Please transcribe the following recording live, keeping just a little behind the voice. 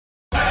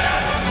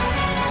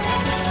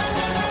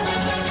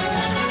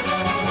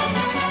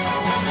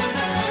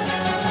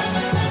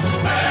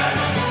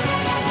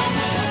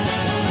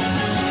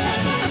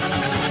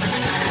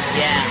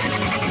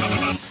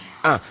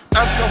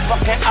I'm so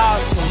fucking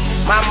awesome.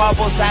 My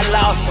marbles, I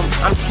lost them.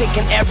 I'm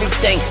taking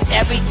everything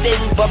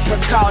but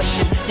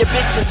precaution. Your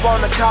bitches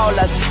wanna call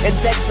us in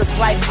Texas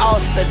like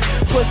Austin.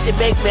 Pussy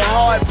make me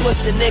hard,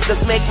 pussy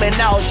niggas make me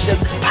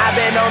nauseous. I've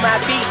been on my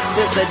feet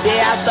since the day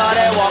I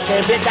started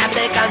walking. Bitch, I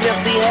think I'm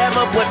MC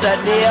Hammer. Put the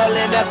nail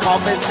in the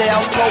coffin,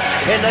 sell coke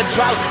in the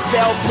drought,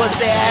 sell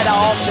pussy at an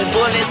auction.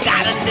 Bullets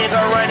got a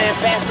nigga running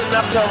fast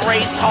enough to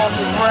race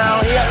horses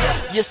round here.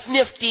 You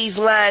sniff these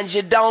lines,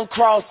 you don't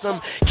cross them.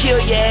 Kill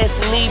your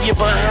ass and leave you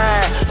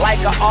behind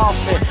like an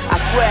orphan. I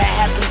swear it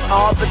happens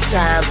all the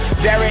time,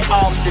 very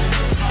often.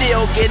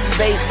 Still getting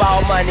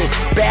baseball money,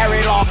 Barry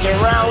Larkin.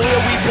 Round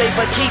here we play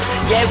for keeps.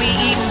 Yeah, we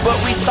eating, but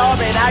we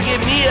starving. I give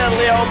me a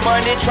little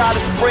money, try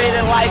to spread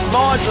it like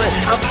margarine.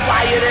 I'm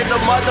flyer than the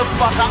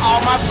motherfucker.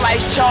 All my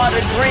flights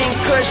chartered. Green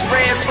Kush,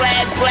 red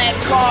flag, black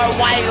car,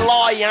 white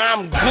lawyer.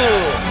 I'm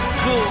good.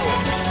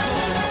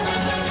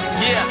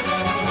 Yeah.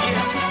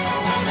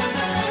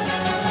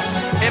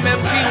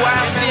 MMG,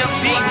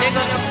 YMCMB,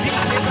 nigga.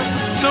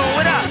 Tune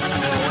it up.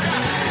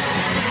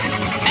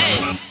 Hey,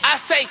 I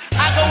say,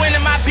 I go into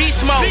my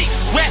beast mode.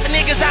 Rap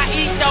niggas, I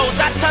eat those.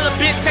 I tell a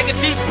bitch, take a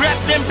deep breath,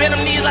 then bend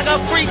them knees like a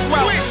freak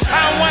throw. I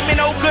don't want me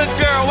no good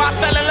girl. I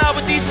fell in love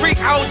with these freak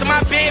hoes. In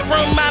my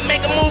bedroom, I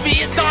make a movie.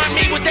 It starring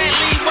me with that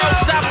lead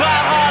ropes. I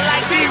ball hard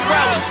like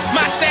D-Rose.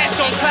 My stash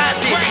on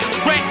closet.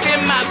 Racks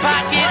in my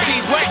pocket.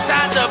 These racks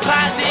I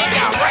deposit.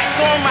 Got racks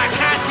on my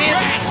conscience.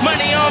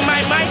 Money on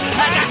my mic.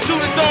 I got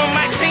shooters on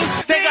my team.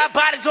 They got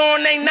bodies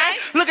on they night.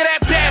 Look at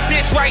that bad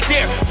bitch right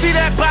there. See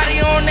that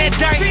body on that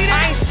dirt?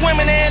 I ain't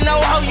swimming in no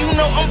hoe. You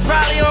know I'm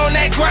probably on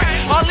that grind.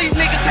 All these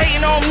niggas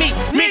hating on me,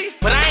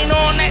 but I ain't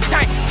on that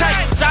type.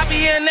 So I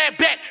be in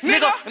that back,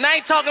 nigga. And I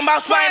ain't talking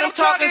about swine, I'm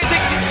talking 62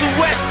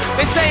 West.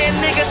 They saying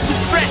nigga too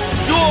fat,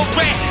 you a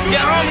rat.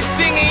 Your homie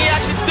singing, y'all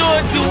should do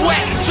a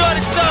duet. Shorty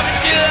told me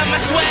she love my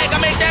swag, I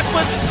make that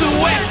pussy too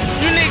wet.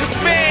 You niggas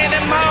spin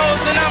them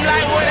hoes, and I'm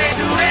like, where they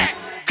do that?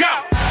 Go!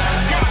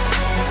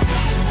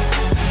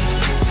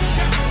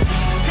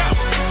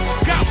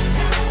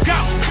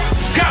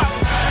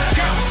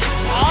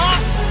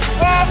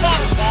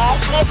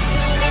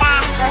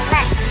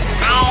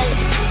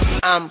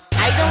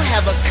 I don't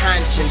have a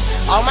conscience.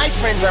 All my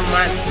friends are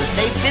monsters.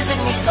 They visit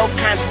me so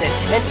constant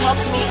and talk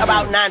to me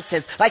about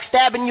nonsense, like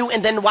stabbing you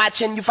and then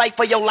watching you fight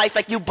for your life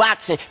like you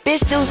boxing.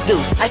 Bitch,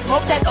 deuce. I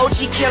smoke that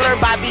OG killer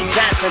Bobby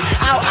Johnson.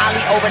 I'll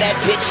ollie over that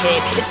bitch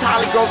head. It's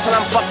Holly Grove till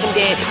I'm fucking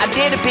dead. I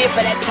did a bid for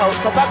that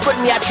toast, so if I put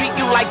me, I treat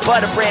you like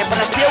butter bread. But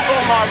I still go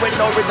hard with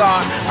no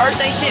regard. Earth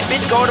ain't shit,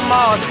 bitch, go to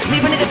Mars.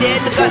 Leave a nigga dead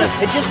in the gutter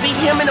and just beat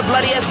him in a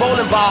bloody ass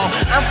bowling ball.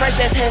 I'm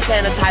fresh as hand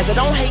sanitizer.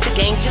 Don't hate the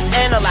game, just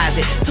analyze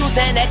it. 2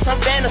 Xanax, I'm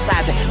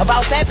fantasizing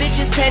about fat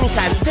bitches, panty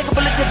sizes. Take a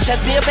bullet to the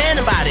chest, be a band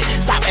about it.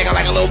 Stop acting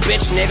like a little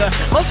bitch, nigga.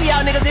 Most of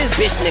y'all niggas is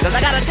bitch niggas. I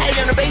got a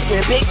tiger in the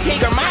basement, big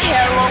tigger. My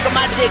hair longer,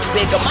 my dick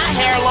bigger. My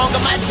hair longer,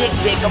 my dick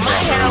bigger. My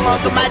hair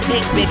longer, my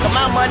dick bigger.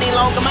 My money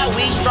longer, my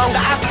weed stronger.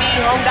 I feed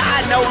hunger,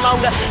 I no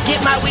longer get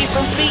my weed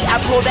from feet.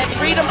 I pull that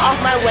freedom off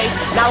my waist.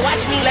 Now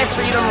watch me let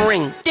freedom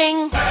ring.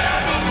 Ding.